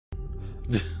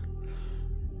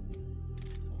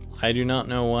I do not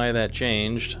know why that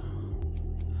changed.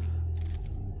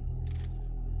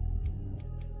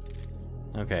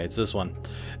 Okay, it's this one.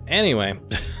 Anyway,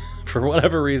 for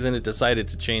whatever reason, it decided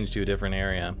to change to a different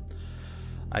area.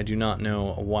 I do not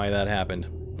know why that happened.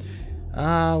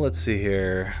 Let's see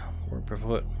here. We're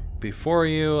put before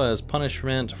you as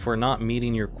punishment for not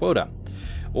meeting your quota,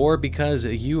 or because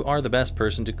you are the best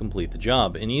person to complete the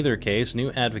job. In either case,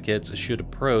 new advocates should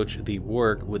approach the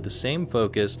work with the same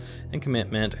focus and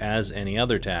commitment as any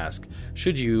other task.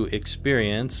 Should you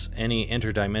experience any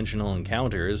interdimensional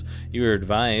encounters, you are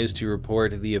advised to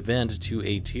report the event to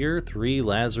a Tier 3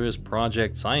 Lazarus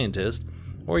Project scientist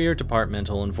or your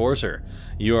departmental enforcer.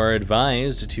 You are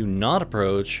advised to not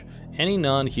approach any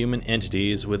non-human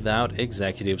entities without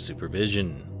executive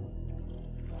supervision.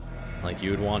 Like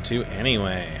you would want to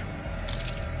anyway.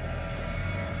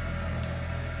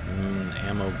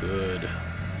 Ammo good.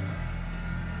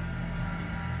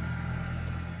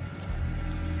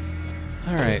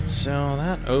 Alright, so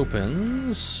that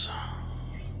opens.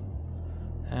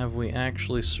 Have we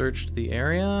actually searched the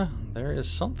area? There is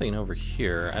something over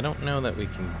here. I don't know that we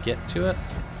can get to it.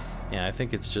 Yeah, I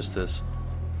think it's just this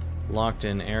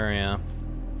locked-in area.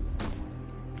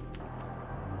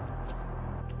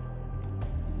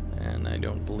 And I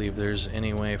don't believe there's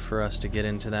any way for us to get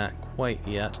into that quite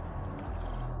yet.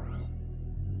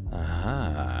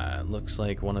 Aha, it looks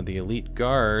like one of the elite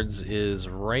guards is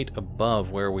right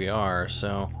above where we are,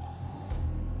 so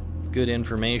good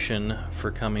information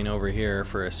for coming over here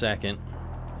for a second.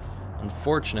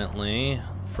 Unfortunately,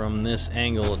 from this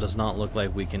angle, it does not look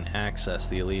like we can access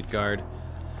the elite guard,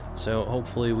 so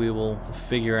hopefully we will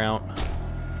figure out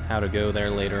how to go there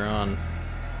later on.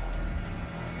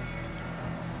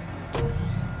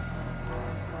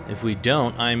 If we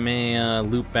don't, I may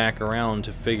loop back around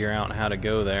to figure out how to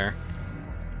go there.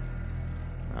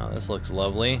 Oh, this looks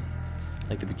lovely.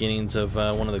 Like the beginnings of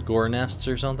one of the gore nests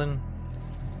or something.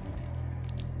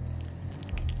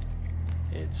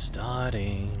 It's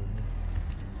starting.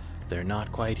 They're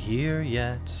not quite here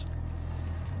yet.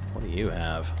 What do you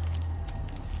have?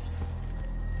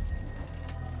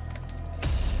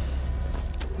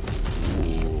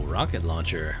 Ooh, rocket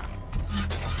launcher.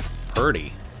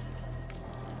 Purdy.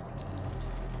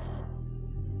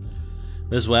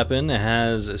 This weapon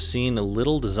has seen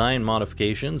little design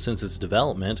modification since its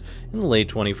development in the late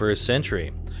 21st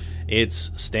century.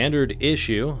 It's standard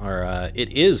issue, or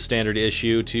it is standard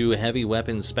issue to heavy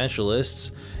weapons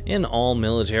specialists in all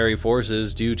military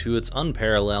forces due to its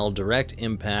unparalleled direct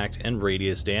impact and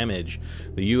radius damage.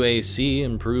 The UAC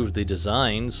improved the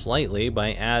design slightly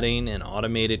by adding an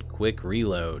automated quick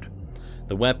reload.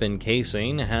 The weapon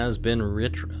casing has been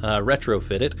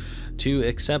retrofitted to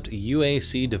accept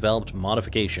UAC-developed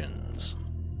modifications.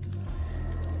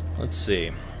 Let's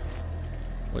see.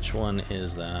 Which one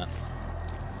is that?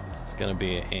 It's gonna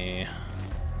be a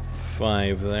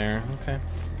 5 there. Okay.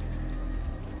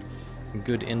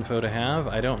 Good info to have.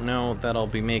 I don't know that I'll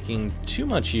be making too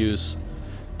much use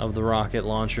of the rocket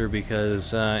launcher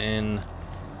because in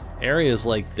areas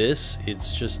like this,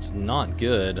 it's just not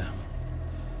good.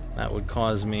 That would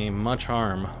cause me much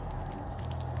harm.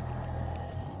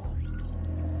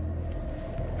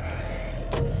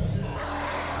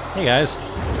 Hey guys.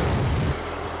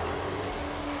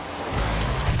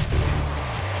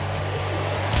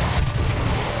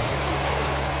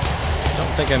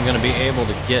 Don't think I'm going to be able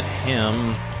to get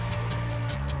him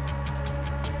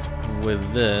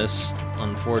with this,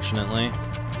 unfortunately.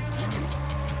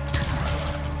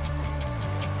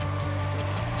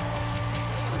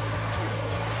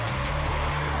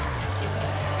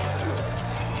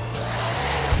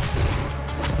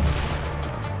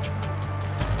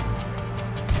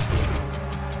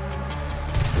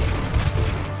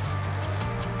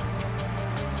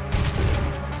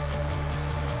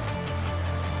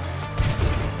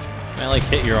 Can I, like,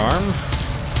 hit your arm?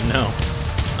 No,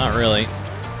 not really.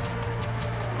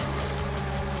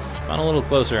 Come on a little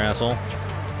closer, asshole.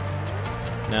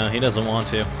 No, he doesn't want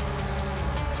to.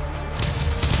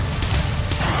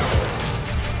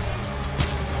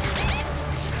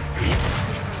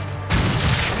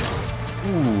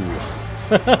 Ooh.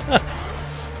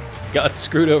 Got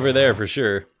screwed over there for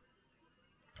sure.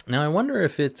 Now I wonder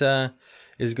if it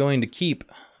is going to keep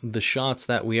the shots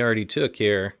that we already took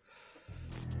here.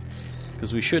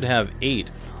 Because we should have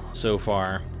 8 so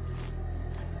far.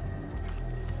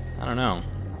 I don't know.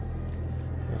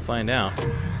 We'll find out.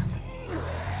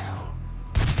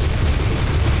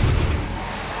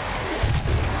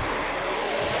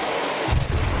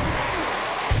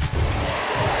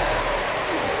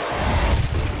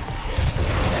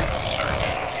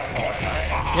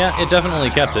 Yeah, it definitely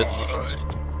kept it.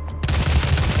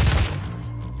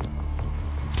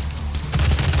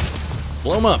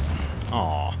 Blow him up.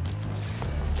 Aw.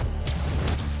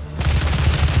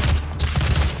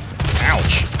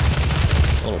 Ouch.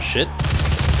 Little shit.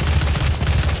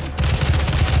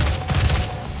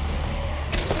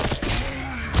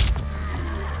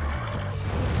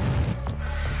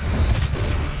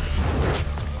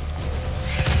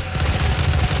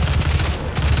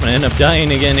 I'm gonna end up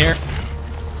dying again here.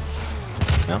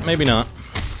 No, maybe not.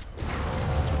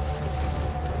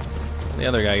 Where'd the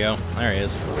other guy go? There he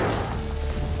is.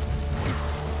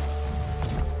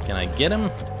 Can I get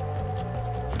him?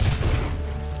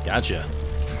 Gotcha.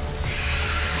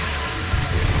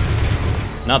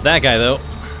 Not that guy, though.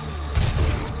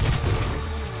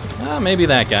 Maybe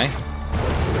that guy.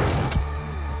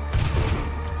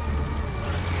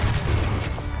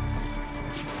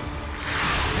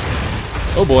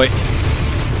 Oh boy.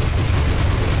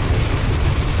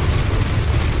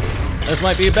 This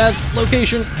might be a bad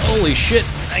location. Holy shit,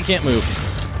 I can't move.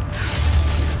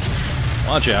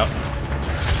 Watch out.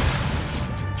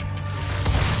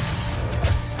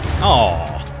 Oh,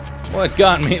 what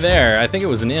got me there? I think it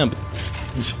was an imp.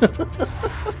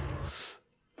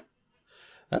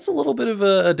 That's a little bit of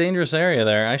a dangerous area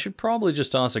there. I should probably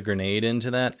just toss a grenade into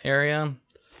that area.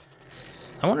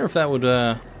 I wonder if that would,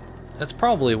 that's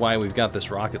probably why we've got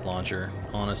this rocket launcher,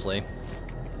 honestly.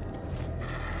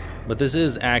 But this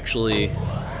is actually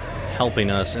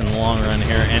helping us in the long run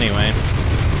here anyway.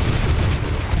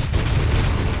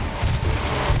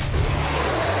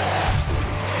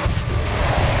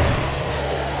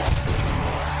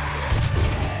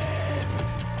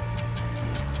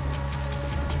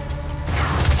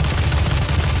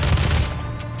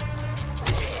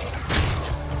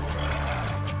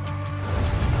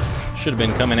 Should have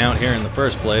been coming out here in the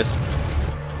first place.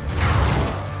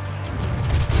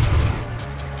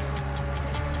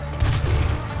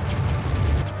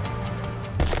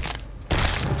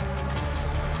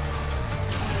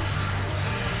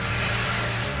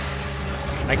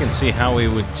 I can see how we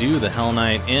would do the Hell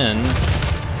Knight in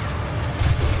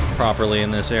properly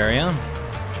in this area.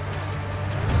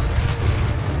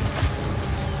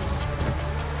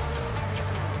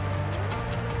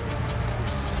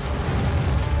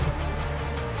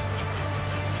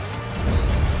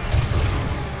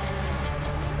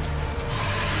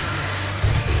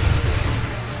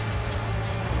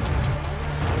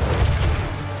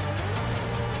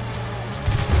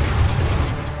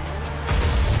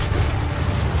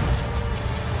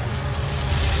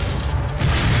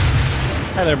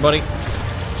 Hi there, buddy.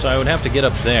 So I would have to get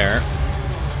up there.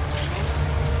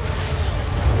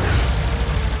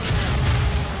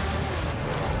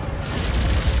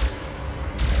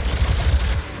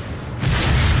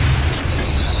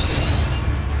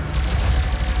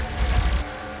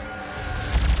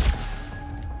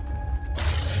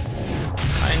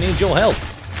 I need your help.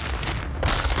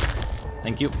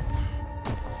 Thank you.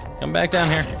 Come back down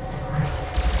here.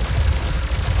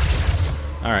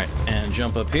 Alright, and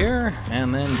jump up here,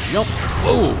 and then jump.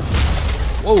 Whoa!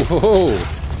 Whoa, ho, ho!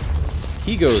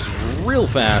 He goes real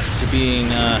fast to being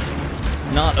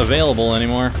not available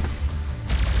anymore.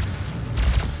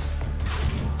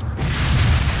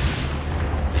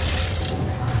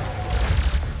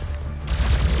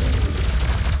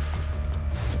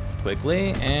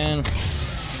 Quickly, and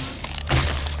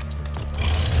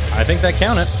I think that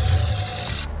counted.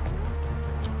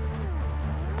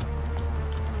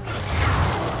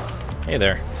 Hey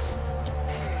there.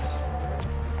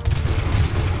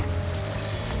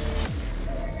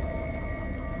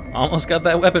 Almost got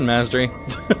that weapon mastery.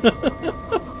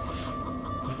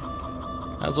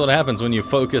 That's what happens when you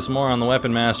focus more on the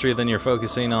weapon mastery than you're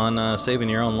focusing on saving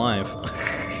your own life.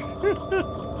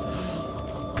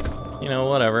 You know,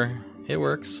 whatever. It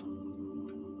works.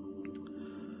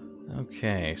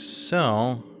 Okay,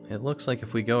 so it looks like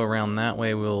if we go around that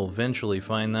way, we'll eventually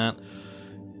find that.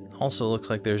 Also looks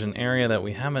like there's an area that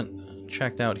we haven't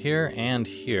checked out here and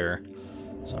here.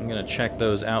 So I'm gonna check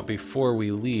those out before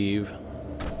we leave.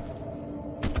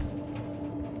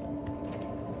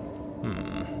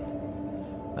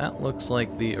 That looks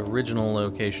like the original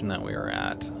location that we were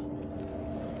at.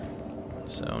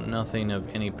 So nothing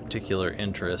of any particular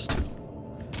interest.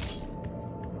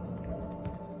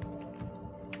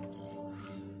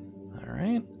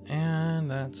 Alright, and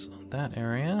that's that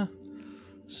area.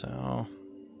 So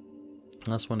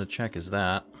last one to check is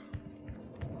that.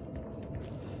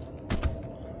 I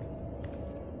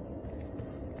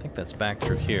think that's back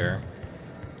through here.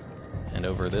 And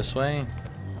over this way.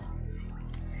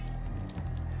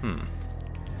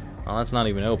 Well, that's not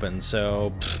even open,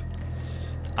 so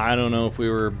I don't know if we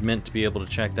were meant to be able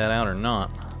to check that out or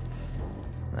not.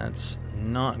 That's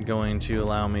not going to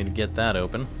allow me to get that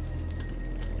open.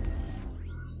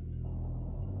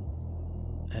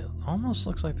 It almost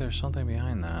looks like there's something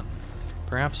behind that.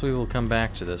 Perhaps we will come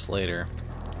back to this later.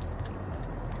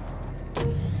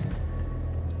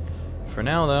 For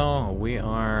now, though, we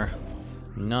are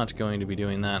not going to be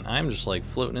doing that. I'm just like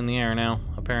floating in the air now,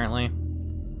 apparently.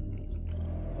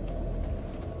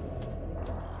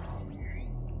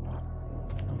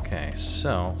 Okay,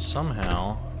 so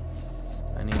somehow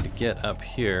I need to get up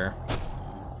here.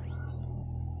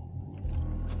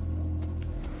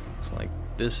 Looks like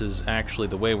this is actually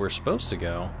the way we're supposed to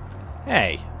go.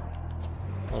 Hey!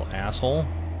 Little asshole.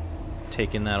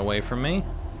 Taking that away from me.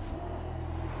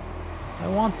 I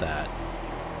want that.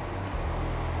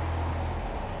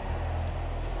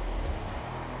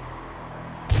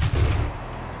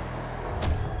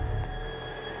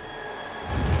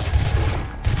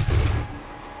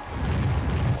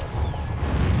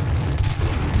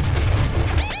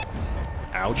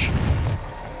 Ouch.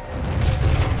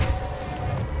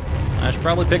 I should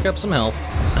probably pick up some health.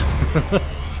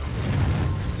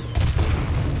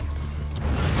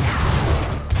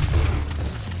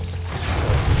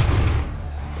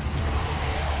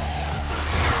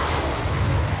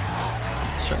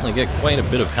 Certainly get quite a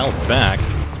bit of health back.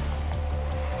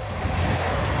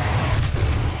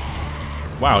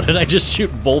 Wow, did I just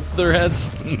shoot both their heads?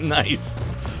 Nice.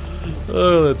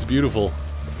 Oh, that's beautiful.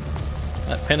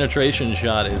 That penetration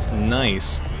shot is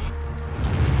nice.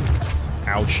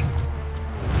 Ouch.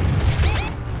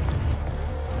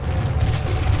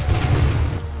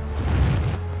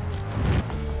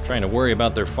 Trying to worry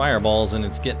about their fireballs and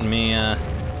it's getting me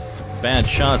bad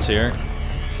shots here.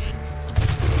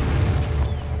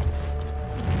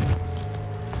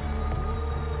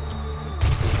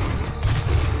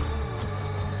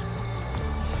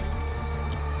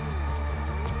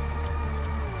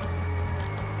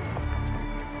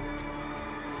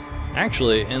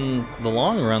 Actually, in the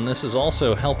long run, this is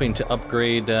also helping to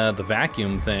upgrade the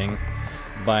vacuum thing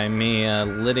by me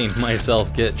letting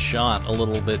myself get shot a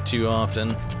little bit too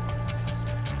often.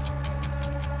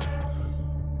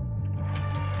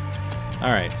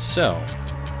 Alright, so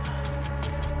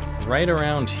right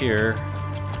around here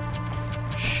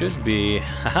should be,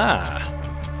 haha,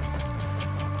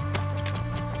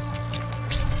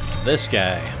 this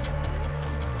guy.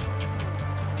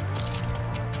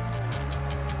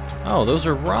 Oh, those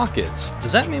are rockets.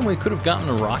 Does that mean we could have gotten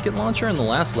a rocket launcher in the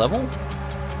last level?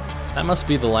 That must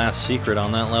be the last secret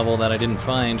on that level that I didn't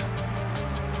find.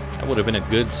 That would have been a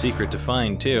good secret to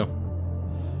find, too.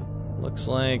 Looks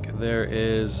like there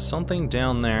is something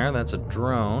down there. That's a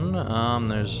drone.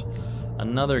 There's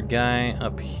another guy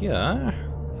up here.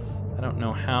 I don't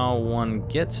know how one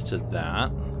gets to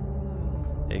that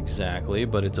exactly,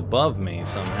 but it's above me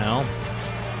somehow.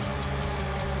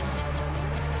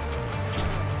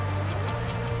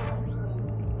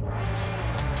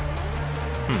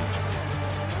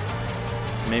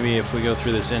 Maybe if we go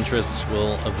through this entrance,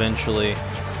 we'll eventually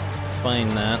find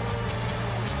that.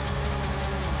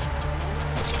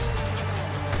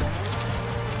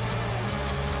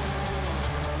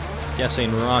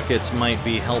 Guessing rockets might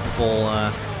be helpful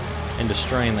in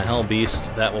destroying the Hell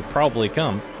Beast. That will probably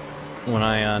come when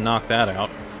I knock that out.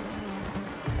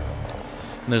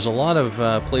 And there's a lot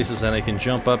of places that I can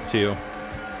jump up to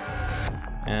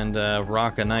and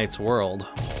rock a knight's world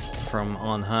from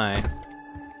on high.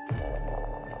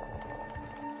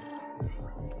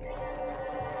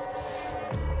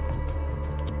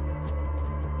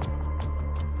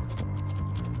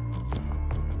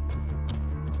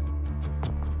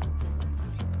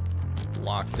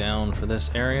 Down for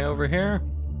this area over here.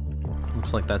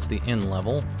 Looks like that's the inn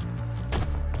level.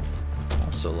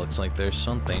 Also looks like there's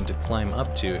something to climb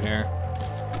up to here.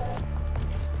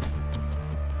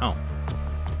 Oh.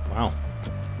 Wow.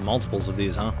 Multiples of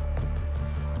these, huh?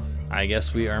 I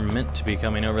guess we are meant to be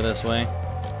coming over this way.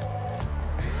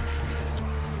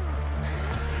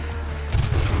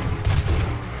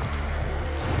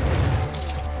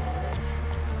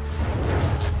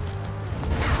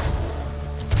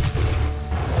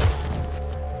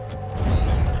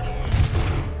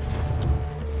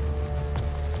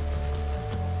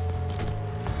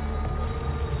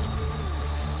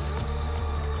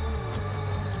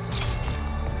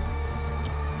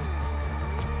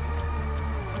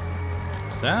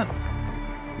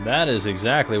 That is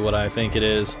exactly what I think it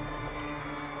is.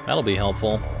 That'll be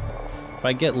helpful. If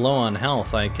I get low on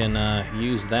health, I can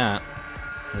use that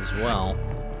as well.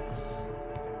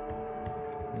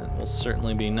 That will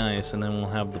certainly be nice, and then we'll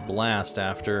have the blast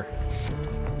after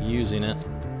using it.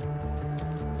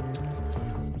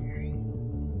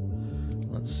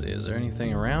 Let's see, is there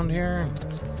anything around here?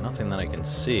 Nothing that I can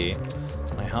see.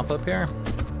 Can I hop up here?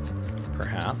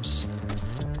 Perhaps.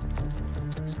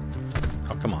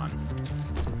 Oh, come on.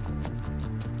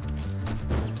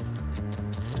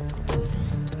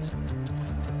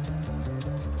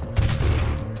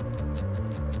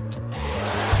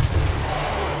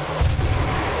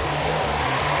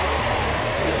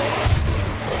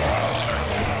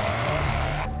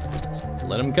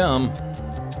 Let him come.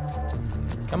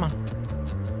 Come on.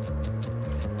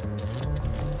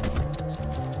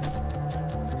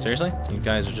 Seriously? You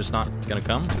guys are just not gonna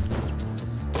come?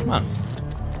 Come on.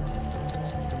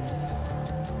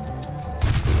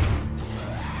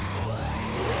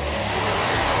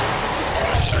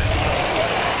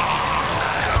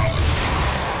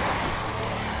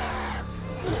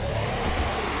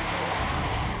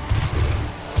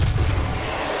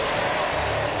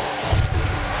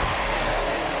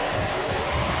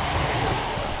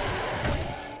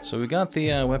 So we got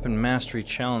the weapon mastery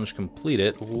challenge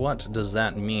completed. What does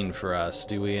that mean for us?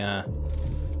 Do we,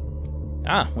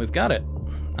 we've got it.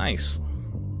 Nice.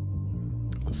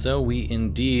 So we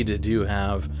indeed do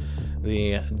have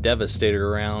the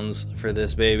Devastator rounds for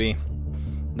this baby.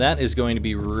 That is going to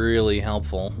be really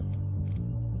helpful.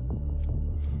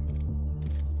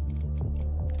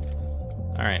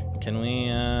 Alright, can we,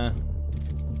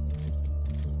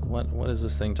 What is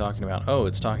this thing talking about? Oh,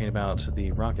 it's talking about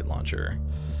the rocket launcher.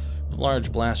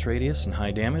 Large blast radius and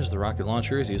high damage, the rocket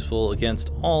launcher is useful against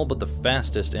all but the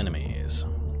fastest enemies.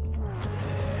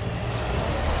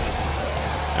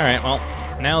 Alright, well,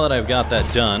 now that I've got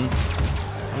that done,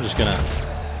 I'm just gonna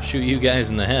shoot you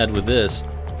guys in the head with this.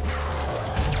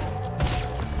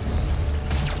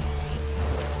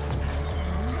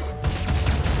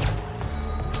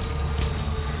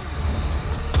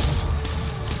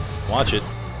 Watch it.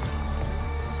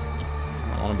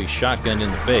 I don't want to be shotgunned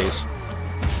in the face.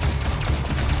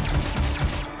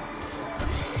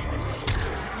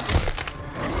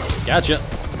 Gotcha.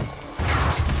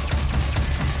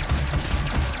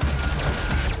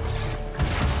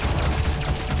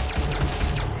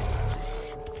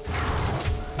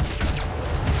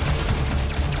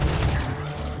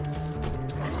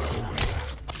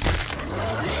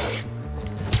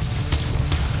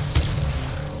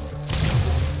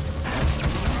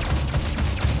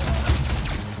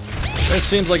 This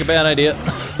seems like a bad idea.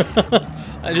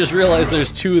 I just realized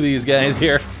there's two of these guys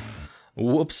here.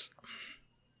 Whoops.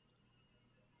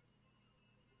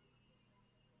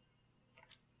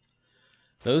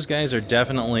 Those guys are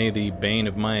definitely the bane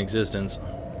of my existence.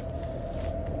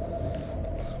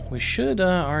 We should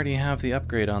already have the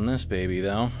upgrade on this baby,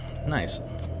 though. Nice.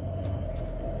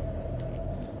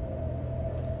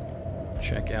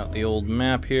 Check out the old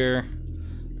map here.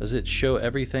 Does it show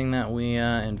everything that we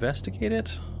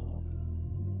investigated?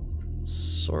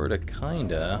 Sorta,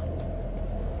 kinda.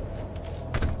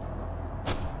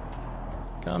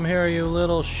 Come here, you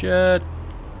little shit.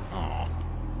 Aw.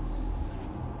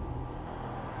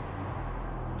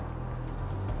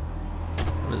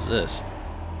 What is this?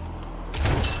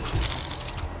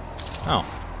 Oh.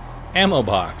 Ammo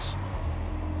box.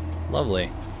 Lovely.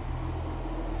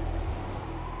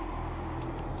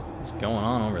 What's going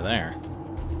on over there?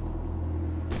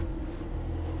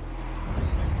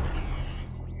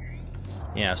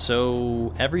 Yeah,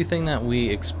 so everything that we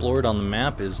explored on the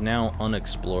map is now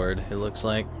unexplored, it looks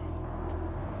like.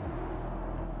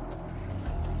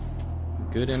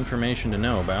 Good information to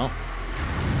know about.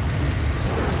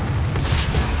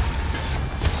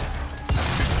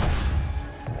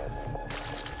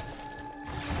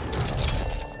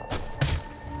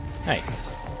 Hey.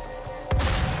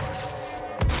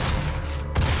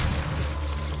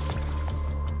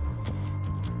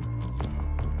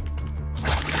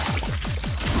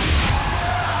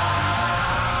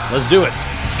 Let's do it.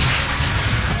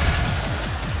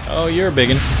 Oh, you're a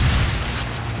biggin'.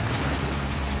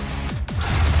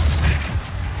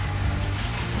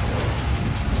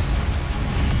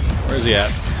 Where's he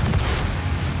at?